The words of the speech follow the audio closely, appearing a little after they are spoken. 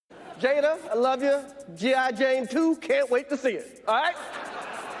Jada, I love you. G.I. Jane 2, can't wait to see it. All right?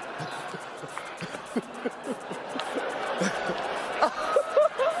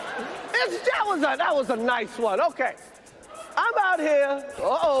 That was a nice one. Okay. I'm out here.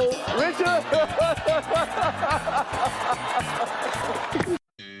 Richard.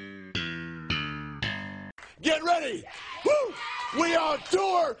 Get ready. Woo! We are on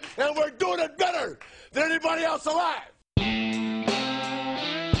tour, and we're doing it better than anybody else alive.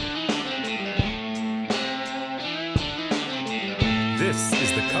 This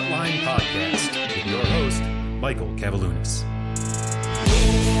is the Cut Line Podcast with your host, Michael Kavaliunas.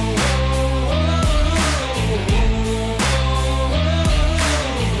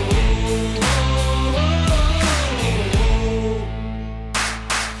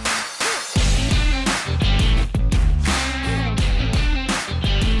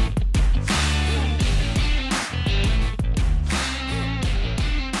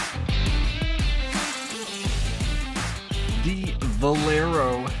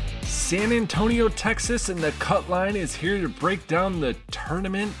 Valero, San Antonio, Texas, and the Cut Line is here to break down the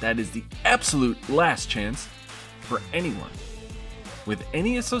tournament that is the absolute last chance for anyone with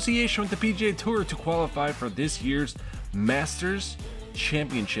any association with the PGA Tour to qualify for this year's Masters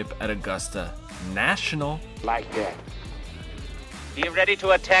Championship at Augusta National. Like that. Be ready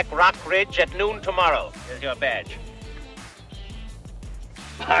to attack Rock Ridge at noon tomorrow. Here's your badge.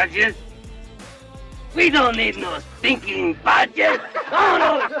 Badges? We don't need no stinking badges.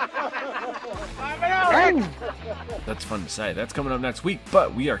 That's fun to say. That's coming up next week,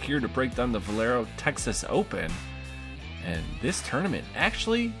 but we are here to break down the Valero Texas Open. And this tournament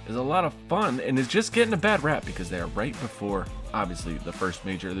actually is a lot of fun and is just getting a bad rap because they are right before, obviously, the first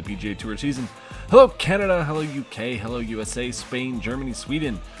major of the PGA Tour season. Hello, Canada. Hello, UK. Hello, USA, Spain, Germany,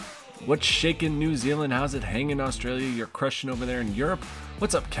 Sweden. What's shaking New Zealand? How's it hanging Australia? You're crushing over there in Europe.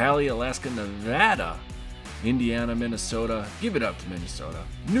 What's up, Cali, Alaska, Nevada, Indiana, Minnesota? Give it up to Minnesota.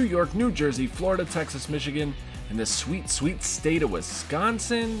 New York, New Jersey, Florida, Texas, Michigan, and the sweet, sweet state of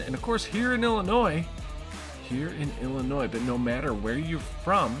Wisconsin. And of course, here in Illinois. But no matter where you're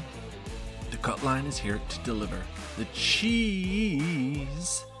from, the Cut Line is here to deliver the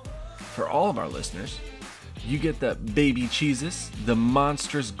cheese for all of our listeners. You get the baby cheeses, the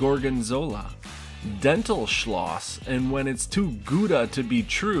monstrous gorgonzola, dental schloss, and when it's too Gouda to be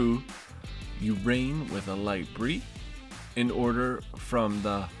true, you reign with a light brie in order from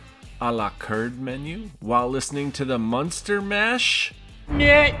the a la carte menu while listening to the Munster Mash.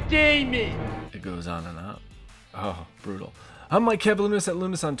 Matt Damon. It goes on and on. Oh, brutal. I'm Mike Kavaliunas at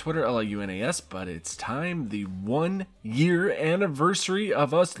Lunas on Twitter, Lunas, but it's time, the 1 year anniversary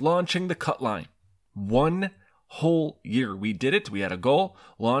of us launching the Cut Line. 1 whole year. We did it. We had a goal.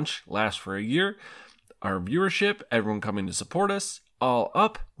 Launch, last for a year. Our viewership, everyone coming to support us, all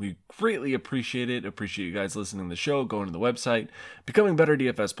up. We greatly appreciate it. Appreciate you guys listening to the show, going to the website, becoming better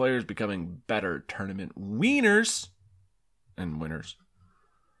DFS players, becoming better tournament wieners and winners.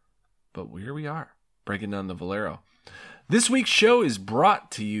 But here we are, breaking down the Valero. This week's show is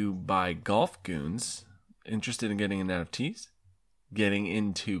brought to you by Golf Goons. Interested in getting in NFTs? Getting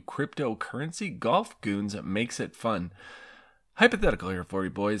into cryptocurrency? Golf Goons makes it fun. Hypothetical here for you,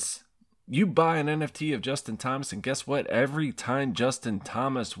 boys. You buy an NFT of Justin Thomas, and guess what? Every time Justin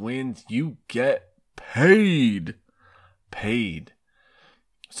Thomas wins, you get paid.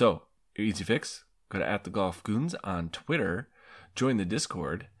 So, easy fix. Go to @thegolfgoons on Twitter. Join the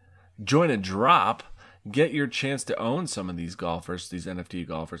Discord. Join a drop. Get your chance to own some of these golfers, these NFT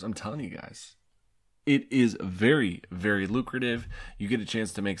golfers. I'm telling you guys. It is very, very lucrative. You get a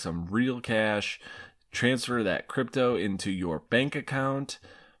chance to make some real cash, transfer that crypto into your bank account.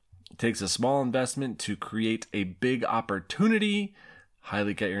 It takes a small investment to create a big opportunity.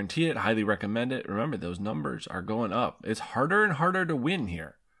 Highly guarantee it, highly recommend it. Remember, those numbers are going up. It's harder and harder to win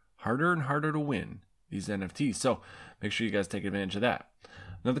here. Harder and harder to win these NFTs. So make sure you guys take advantage of that.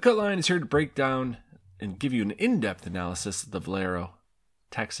 Now, the Cut Line is here to break down and give you an in-depth analysis of the Valero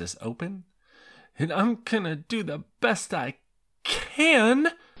Texas Open. And I'm going to do the best I can.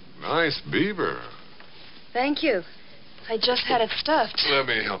 Nice beaver. Thank you. I just had it stuffed. Let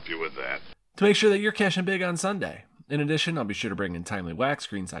me help you with that. To make sure that you're cashing big on Sunday. In addition, I'll be sure to bring in timely wax,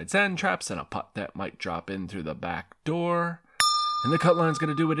 greenside sand traps, and a putt that might drop in through the back door. And the Cut Line's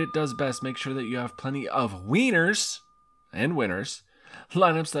going to do what it does best. Make sure that you have plenty of wieners and winners.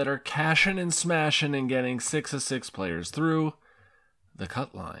 Lineups that are cashing and smashing and getting 6 of 6 players through the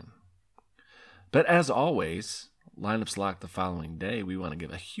Cut Line. But as always, lineups locked the following day. We want to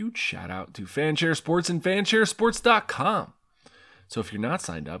give a huge shout out to Fanshare Sports and FanshareSports.com. So if you're not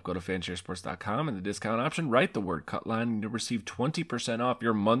signed up, go to fansharesports.com and the discount option, write the word Cutline, and you'll receive 20% off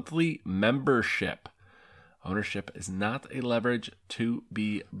your monthly membership. Ownership is not a leverage to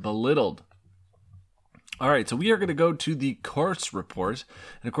be belittled. All right, so we are going to go to the course report.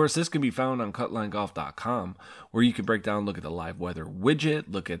 And of course, this can be found on cutlinegolf.com, where you can break down, look at the live weather widget,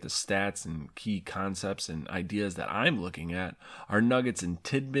 look at the stats and key concepts and ideas that I'm looking at, our nuggets and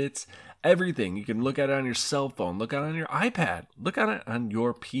tidbits, everything. You can look at it on your cell phone, look at it on your iPad, look at it on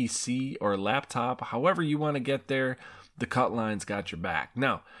your PC or laptop, however you want to get there. The Cutline's got your back.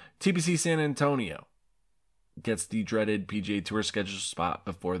 Now, TPC San Antonio gets the dreaded PGA Tour schedule spot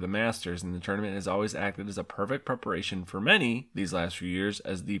before the Masters, and the tournament has always acted as a perfect preparation for many these last few years,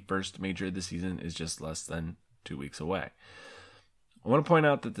 as the first major of the season is just less than 2 weeks away. I want to point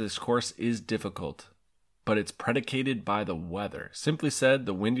out that this course is difficult, but it's predicated by the weather. Simply said,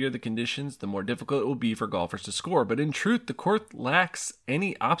 the windier the conditions, the more difficult it will be for golfers to score. But in truth, the course lacks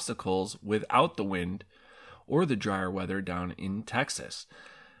any obstacles without the wind or the drier weather down in Texas.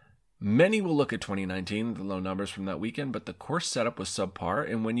 Many will look at 2019, the low numbers from that weekend, but the course setup was subpar,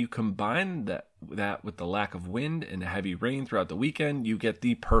 and when you combine that with the lack of wind and heavy rain throughout the weekend, you get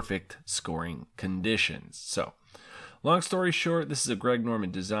the perfect scoring conditions. So, long story short, this is a Greg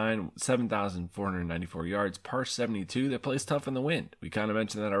Norman design, 7,494 yards, par 72, that plays tough in the wind. We kind of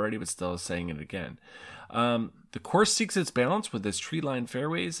mentioned that already, but still saying it again. The course seeks its balance with its tree-lined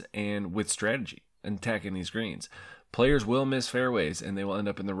fairways and with strategy and attacking these greens. Players will miss fairways and they will end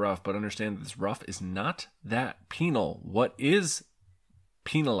up in the rough, but understand that this rough is not that penal. What is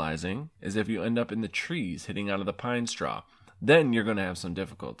penalizing is if you end up in the trees hitting out of the pine straw. Then you're going to have some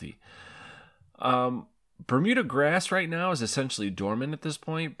difficulty. Bermuda grass right now is essentially dormant at this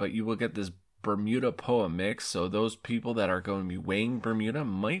point, but you will get this Bermuda POA mix, so those people that are going to be weighing Bermuda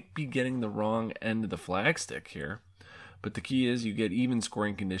might be getting the wrong end of the flagstick here. But the key is you get even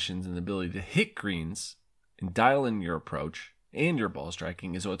scoring conditions and the ability to hit greens and dial in your approach and your ball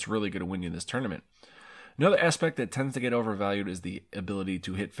striking is what's really going to win you this tournament. Another aspect that tends to get overvalued is the ability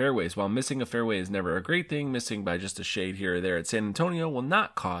to hit fairways. While missing a fairway is never a great thing, missing by just a shade here or there at San Antonio will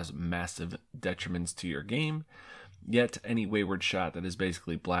not cause massive detriments to your game. Yet any wayward shot that is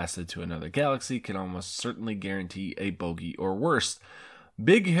basically blasted to another galaxy can almost certainly guarantee a bogey or worse.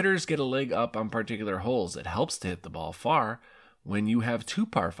 Big hitters get a leg up on particular holes. It helps to hit the ball far when you have 2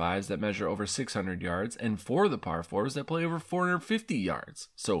 par 5s that measure over 600 yards and 4 of the par 4s that play over 450 yards.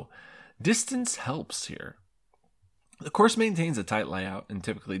 So distance helps here. The course maintains a tight layout and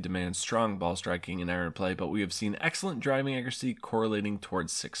typically demands strong ball striking and iron play, but we have seen excellent driving accuracy correlating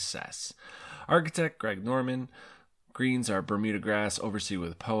towards success. Architect Greg Norman. Greens are Bermuda grass, oversea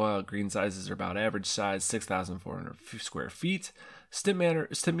with POA. Green sizes are about average size, 6,400 square feet. Stim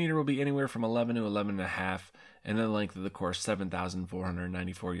meter will be anywhere from 11 to 11.5, and the length of the course,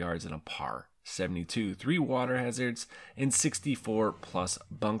 7,494 yards and a par 72. 3 water hazards and 64 plus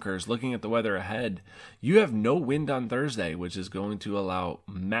bunkers. Looking at the weather ahead, you have no wind on Thursday, which is going to allow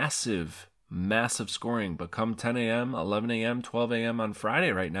massive scoring. But come 10 a.m., 11 a.m., 12 a.m. on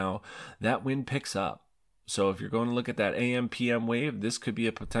Friday right now, that wind picks up. So if you're going to look at that AM, PM wave, this could be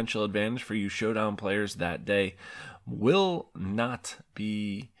a potential advantage for you showdown players that day. Will not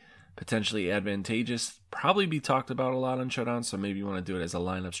be potentially advantageous. Probably be talked about a lot on showdown, so maybe you want to do it as a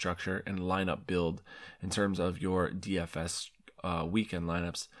lineup structure and lineup build in terms of your DFS weekend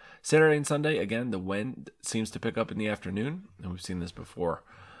lineups. Saturday and Sunday, again, the wind seems to pick up in the afternoon, and we've seen this before.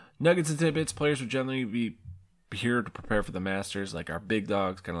 Nuggets and tidbits, players would generally be here to prepare for the Masters, like our big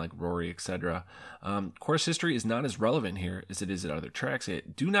dogs, kind of like Rory, etc. Course history is not as relevant here as it is at other tracks.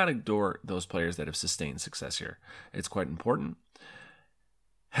 Do not ignore those players that have sustained success here. It's quite important.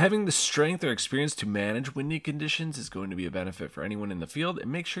 Having the strength or experience to manage windy conditions is going to be a benefit for anyone in the field,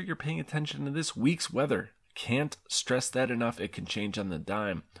 and make sure you're paying attention to this week's weather. Can't stress that enough. It can change on the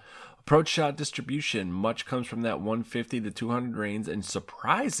dime. Approach shot distribution, much comes from that 150 to 200 range, and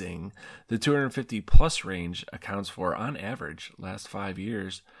surprising, the 250 plus range accounts for, on average, last 5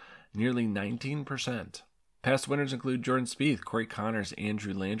 years, nearly 19%. Past winners include Jordan Spieth, Corey Connors,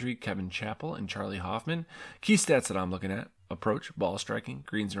 Andrew Landry, Kevin Chappell, and Charlie Hoffman. Key stats that I'm looking at: approach, ball striking,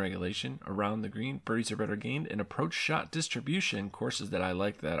 greens and regulation, around the green, birdies are better gained, and approach shot distribution, courses that I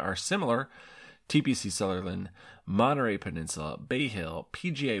like that are similar: TPC Sutherland, Monterey Peninsula, Bay Hill,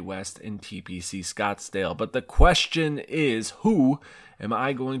 PGA West, and TPC Scottsdale. But the question is, who am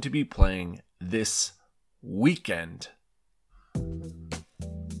I going to be playing this weekend?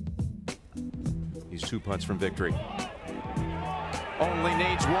 He's 2 putts from victory. Only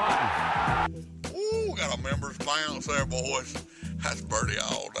needs 1. Ooh, got a members bounce there, boys. That's birdie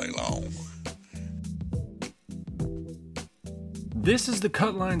all day long. This is the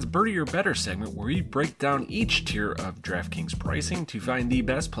Cut Lines Birdie or Better segment where we break down each tier of DraftKings pricing to find the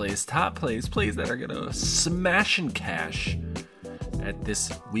best plays, top plays, plays that are going to smash and cash at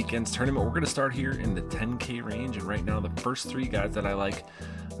this weekend's tournament. We're going to start here in the 10K range, and right now the first three guys that I like,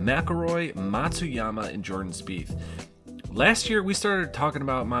 McIlroy, Matsuyama, and Jordan Spieth. Last year, we started talking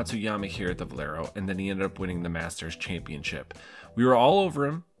about Matsuyama here at the Valero, and then he ended up winning the Masters Championship. We were all over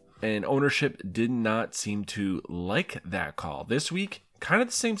him, and ownership did not seem to like that call. This week, kind of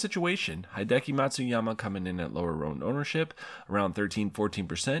the same situation. Hideki Matsuyama coming in at lower owned ownership, around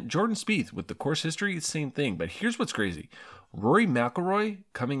 13-14%. Jordan Spieth, with the course history, same thing. But here's what's crazy. Rory McIlroy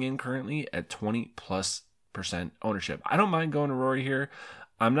coming in currently at 20+% ownership. I don't mind going to Rory here.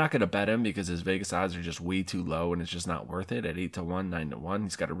 I'm not going to bet him because his Vegas odds are just way too low and it's just not worth it at 8-1, 9-1.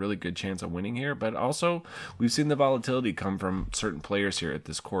 He's got a really good chance of winning here, but also we've seen the volatility come from certain players here at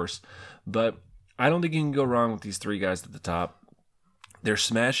this course. But I don't think you can go wrong with these three guys at the top. They're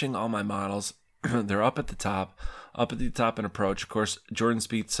smashing all my models. They're up at the top in approach. Of course, Jordan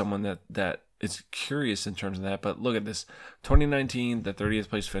Spieth, someone that is curious in terms of that, but look at this. 2019, the 30th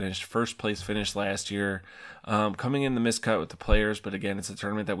place finish, first place finish last year, coming in the miscut with the players, but again, it's a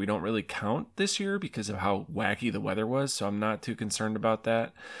tournament that we don't really count this year because of how wacky the weather was, so I'm not too concerned about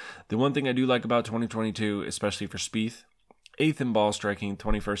that. The one thing I do like about 2022, especially for Spieth, 8th in ball striking,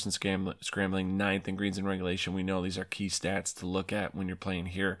 21st in scrambling, 9th in greens in regulation. We know these are key stats to look at when you're playing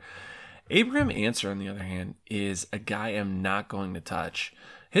here. Abraham Answer, on the other hand, is a guy I'm not going to touch.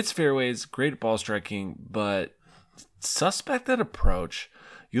 Hits fairways, great at ball striking, but suspect at approach.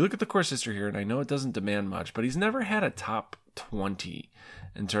 You look at the course history here, and I know it doesn't demand much, but he's never had a top 20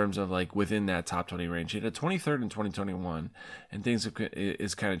 in terms of like within that top 20 range. He had a 23rd in 2021, and things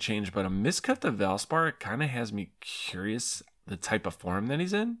is kind of changed, but a miscut to Valspar kind of has me curious the type of form that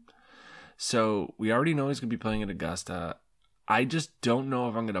he's in. So we already know he's going to be playing at Augusta. I just don't know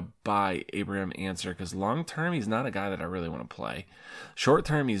if I'm going to buy Abraham Answer because long term, he's not a guy that I really want to play. Short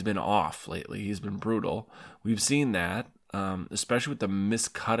term, he's been off lately. He's been brutal. We've seen that, especially with the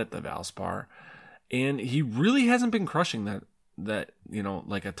miscut at the Valspar. And he really hasn't been crushing that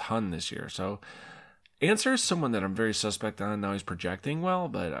like a ton this year. So Answer is someone that I'm very suspect on. Now he's projecting well,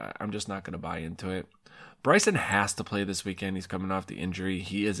 but I'm just not going to buy into it. Bryson has to play this weekend. He's coming off the injury.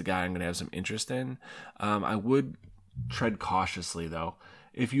 He is a guy I'm going to have some interest in. I would tread cautiously though.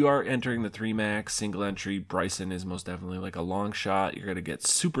 If you are entering the 3 max single entry, Bryson is most definitely like a long shot. You're going to get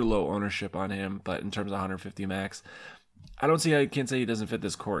super low ownership on him, but in terms of 150 max, I don't see how you can't say he doesn't fit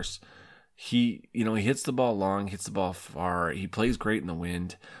this course. He hits the ball long, hits the ball far. He plays great in the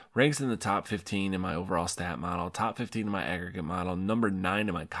wind. Ranks in the top 15 in my overall stat model, top 15 in my aggregate model, number 9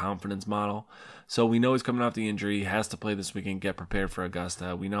 in my confidence model. So we know he's coming off the injury. He has to play this weekend, get prepared for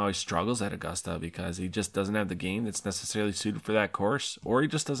Augusta. We know he struggles at Augusta because he just doesn't have the game that's necessarily suited for that course, or he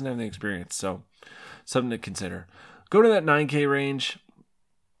just doesn't have the experience. So something to consider. Go to that 9K range.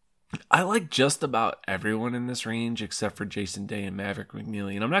 I like just about everyone in this range except for Jason Day and Maverick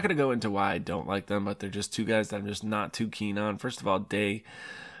McNeely. And I'm not going to go into why I don't like them, but they're just two guys that I'm just not too keen on. First of all, Day,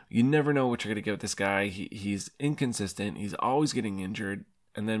 you never know what you're going to get with this guy. He's inconsistent. He's always getting injured.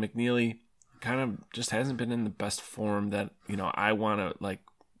 And then McNeely kind of just hasn't been in the best form that, I want to like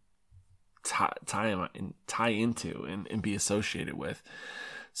tie into and be associated with.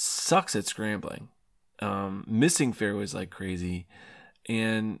 Sucks at scrambling. Missing fairways like crazy.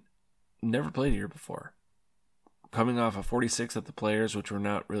 And never played here before. Coming off a 46 at the Players, which we're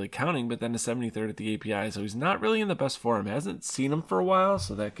not really counting, but then a 73rd at the API, so he's not really in the best form. Hasn't seen him for a while,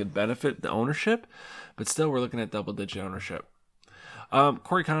 so that could benefit the ownership, but still we're looking at double-digit ownership.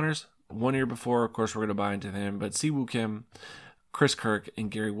 Corey Connors, 1 year before, of course we're going to buy into him, but Siwoo Kim, Chris Kirk, and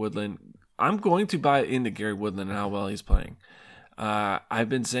Gary Woodland. I'm going to buy into Gary Woodland and how well he's playing. I've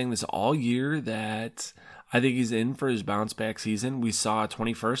been saying this all year that I think he's in for his bounce back season. We saw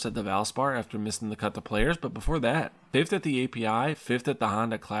 21st at the Valspar after missing the cut to Players, but before that, 5th at the API, 5th at the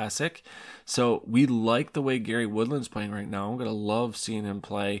Honda Classic. So we like the way Gary Woodland's playing right now. I'm going to love seeing him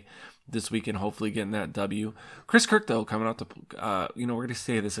play this weekend, hopefully getting that W. Chris Kirk, though, coming out to, we're going to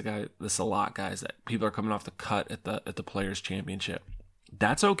say this a lot, guys, that people are coming off the cut at the Players Championship.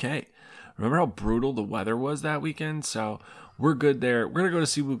 That's okay. Remember how brutal the weather was that weekend? So we're good there. We're going to go to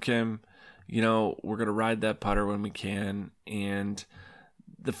Siwoo Kim. We're going to ride that putter when we can. And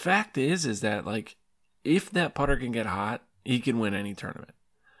the fact is that, like, if that putter can get hot, he can win any tournament.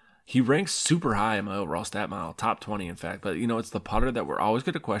 He ranks super high in my overall stat model, top 20, in fact. But, it's the putter that we're always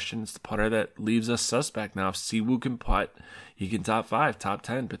going to question. It's the putter that leaves us suspect. Now, if Siwoo can putt, he can top 5, top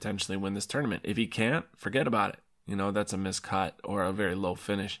 10, potentially win this tournament. If he can't, forget about it. That's a miscut or a very low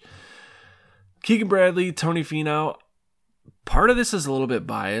finish. Keegan Bradley, Tony Finau. part of this is a little bit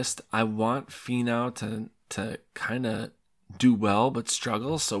biased. I want Finau to kind of do well but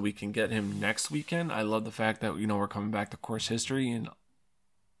struggle so we can get him next weekend. I love the fact that, we're coming back to course history and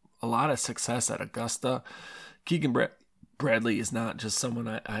a lot of success at Augusta. Keegan Bradley is not just someone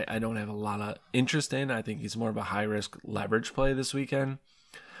I don't have a lot of interest in. I think he's more of a high-risk leverage play this weekend.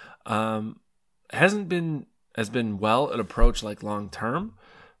 Has been well at approach like long-term,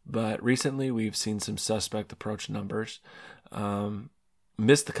 but recently we've seen some suspect approach numbers.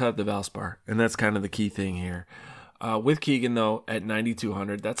 Missed the cut at the Valspar, and that's kind of the key thing here. With Keegan, though, at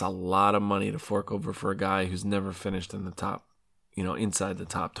 9,200, that's a lot of money to fork over for a guy who's never finished in the top, inside the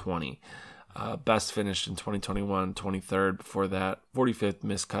top 20. Best finished in 2021, 23rd before that, 45th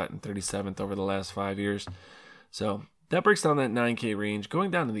missed cut, and 37th over the last 5 years. So that breaks down that 9K range.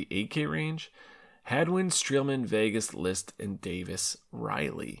 Going down to the 8K range, Hadwin, Streelman, Vegas, List, and Davis,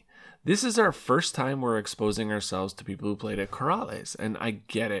 Riley. This is our first time we're exposing ourselves to people who played at Corrales, and I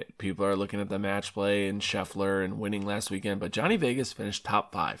get it. People are looking at the match play and Scheffler and winning last weekend, but Johnny Vegas finished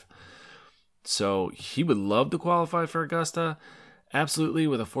top 5. So he would love to qualify for Augusta. Absolutely,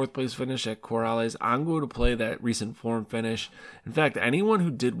 with a 4th place finish at Corrales, I'm going to play that recent form finish. In fact, anyone who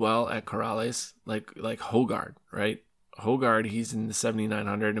did well at Corrales, like Hogard, right? Hogard, he's in the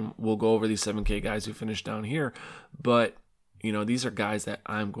 7,900, and we'll go over these 7K guys who finished down here, but these are guys that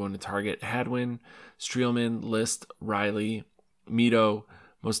I'm going to target. Hadwin, Streelman, List, Riley, Mito,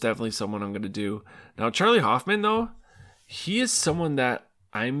 most definitely someone I'm going to do. Now, Charlie Hoffman, though, he is someone that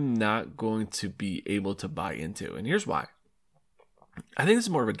I'm not going to be able to buy into. And here's why. I think this is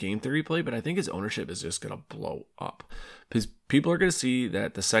more of a game theory play, but I think his ownership is just going to blow up. Because people are going to see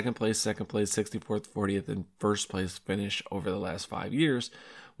that the second place, 64th, 40th, and first place finish over the last 5 years,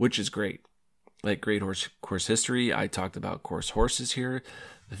 which is great. Like great course history. I talked about course horses here.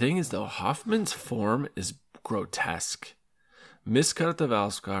 The thing is, though, Hoffman's form is grotesque. Miscut at the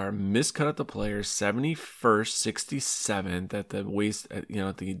Valspar, miscut at the Players, 71st, 67th at the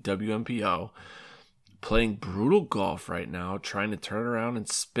at the WMPO. Playing brutal golf right now, trying to turn around and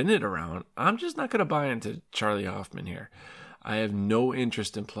spin it around. I'm just not going to buy into Charlie Hoffman here. I have no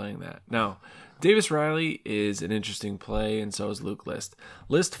interest in playing that. Now, Davis Riley is an interesting play, and so is Luke List.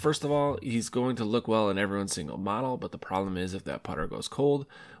 List, first of all, he's going to look well in everyone's single model, but the problem is if that putter goes cold,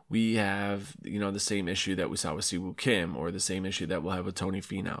 we have, the same issue that we saw with Siwoo Kim, or the same issue that we'll have with Tony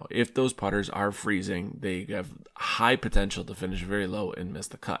Finau. If those putters are freezing, they have high potential to finish very low and miss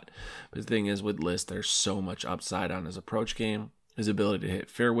the cut. But the thing is, with List, there's so much upside on his approach game, his ability to hit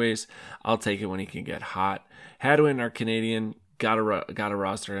fairways. I'll take it when he can get hot. Hadwin, our Canadian, gotta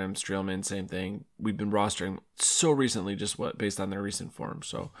roster him. Streelman, same thing. We've been rostering so recently, just based on their recent form.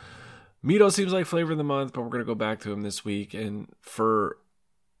 So Mito seems like flavor of the month, but we're gonna go back to him this week. And for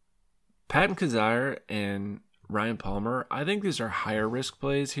Patton Kizzire and Ryan Palmer, I think these are higher risk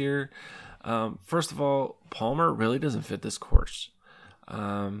plays here. First of all, Palmer really doesn't fit this course.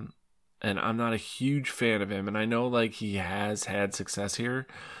 And I'm not a huge fan of him. And I know he has had success here,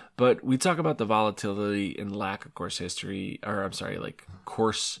 but we talk about the volatility and lack of course history,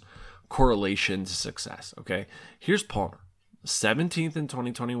 course correlation to success. Okay. Here's Palmer, 17th in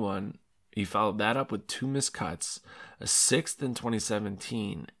 2021. He followed that up with 2 missed cuts, a 6th in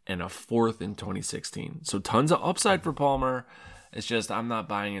 2017, and a 4th in 2016. So tons of upside for Palmer. It's just I'm not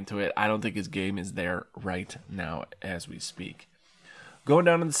buying into it. I don't think his game is there right now as we speak. Going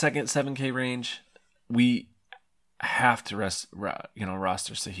down to the second 7K range, we have to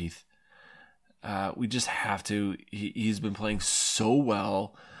roster Sahith. We just have to. He's been playing so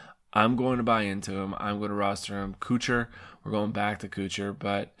well. I'm going to buy into him. I'm going to roster him. Kuchar, we're going back to Kuchar,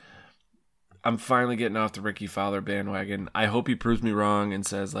 but I'm finally getting off the Ricky Fowler bandwagon. I hope he proves me wrong and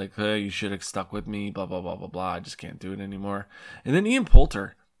says hey, you should have stuck with me, blah, blah, blah, blah, blah. I just can't do it anymore. And then Ian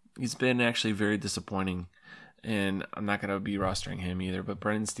Poulter, he's been actually very disappointing, and I'm not going to be rostering him either. But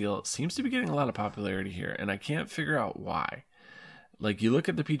Brendan Steele seems to be getting a lot of popularity here, and I can't figure out why. You look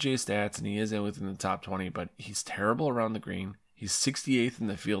at the PGA stats, and he is within the top 20, but he's terrible around the green. He's 68th in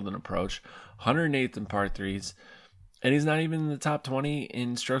the field and approach, 108th in par 3s. And he's not even in the top 20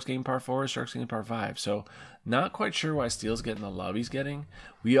 in strokes gained par 4, strokes gained par 5. So not quite sure why Steele's getting the love he's getting.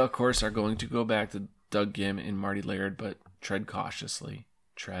 We, of course, are going to go back to Doug Gim and Marty Laird, but tread cautiously.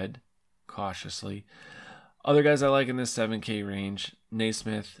 Tread cautiously. Other guys I like in this 7K range,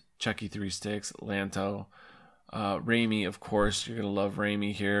 Naismith, Chucky 3 Sticks, Lanto, Ramey, of course. You're going to love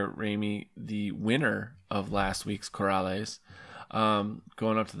Ramey here. Ramey, the winner of last week's Corrales.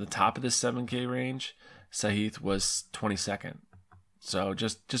 Going up to the top of this 7K range, Sahith was 22nd. So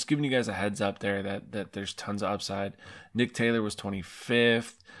just giving you guys a heads up there that there's tons of upside. Nick Taylor was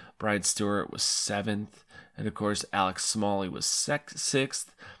 25th. Brian Stewart was 7th. And, of course, Alex Smalley was 6th.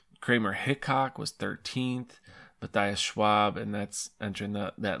 Kramer Hickok was 13th. Matthias Schwab, and that's entering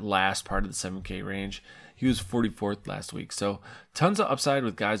that last part of the 7K range. He was 44th last week. So tons of upside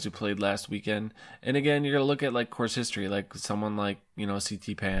with guys who played last weekend. And again, you're going to look at like course history, like someone like,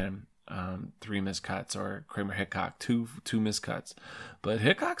 CT Pan, 3 missed cuts, or Kramer Hickok, two missed cuts. But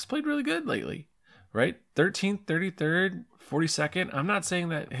Hickok's played really good lately, right? 13th, 33rd, 42nd. I'm not saying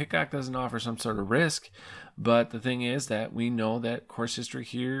that Hickok doesn't offer some sort of risk, but the thing is that we know that course history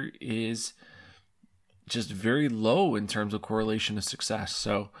here is just very low in terms of correlation of success.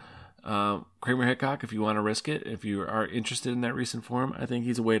 So Kramer Hickok, if you want to risk it, if you are interested in that recent form, I think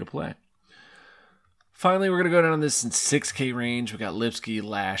he's a way to play. Finally, we're going to go down this in 6K range. We got Lipsky,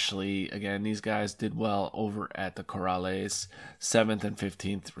 Lashley. Again, these guys did well over at the Corrales, 7th and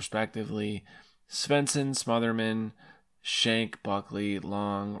 15th respectively. Svensson, Smotherman, Shank, Buckley,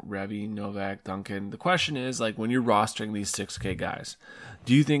 Long, Revy, Novak, Duncan. The question is, like, when you're rostering these 6K guys,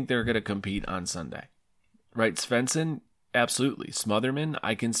 do you think they're going to compete on Sunday? Right, Svensson, absolutely. Smotherman,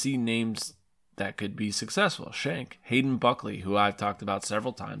 I can see names that could be successful. Shank, Hayden Buckley, who I've talked about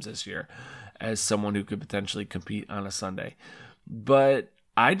several times this year as someone who could potentially compete on a Sunday. But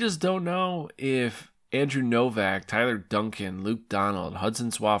I just don't know if Andrew Novak, Tyler Duncan, Luke Donald,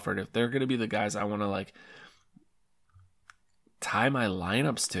 Hudson Swafford, if they're going to be the guys I want to like tie my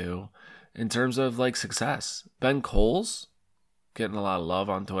lineups to in terms of like success. Ben Coles, getting a lot of love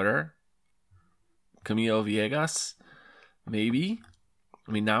on Twitter. Camilo Villegas, maybe.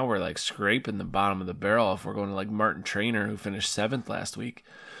 I mean, now we're like scraping the bottom of the barrel if we're going to like Martin Trainer, who finished 7th last week.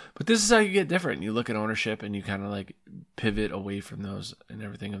 But this is how you get different. You look at ownership and you kind of like pivot away from those and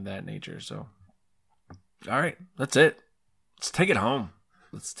everything of that nature. So, all right, that's it. Let's take it home.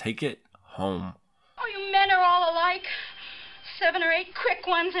 Let's take it home. Oh, you men are all alike. 7 or 8 quick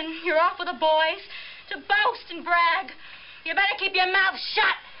ones and you're off with the boys to boast and brag. You better keep your mouth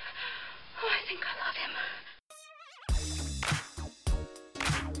shut. Oh, I think I love him.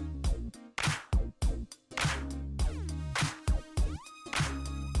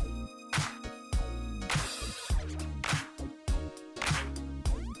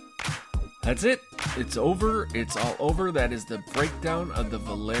 That's it. It's over. It's all over. That is the breakdown of the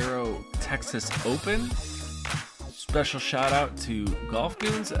Valero Texas Open. Special shout out to Golf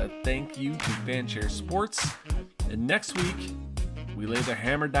Goons. A thank you to Fanshare Sports. And next week, we lay the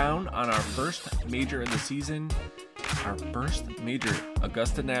hammer down on our first major of the season. Our first major,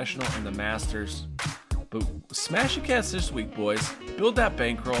 Augusta National and the Masters. But smash your cats this week, boys. Build that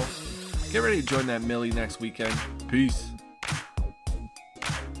bankroll. Get ready to join that Millie next weekend. Peace.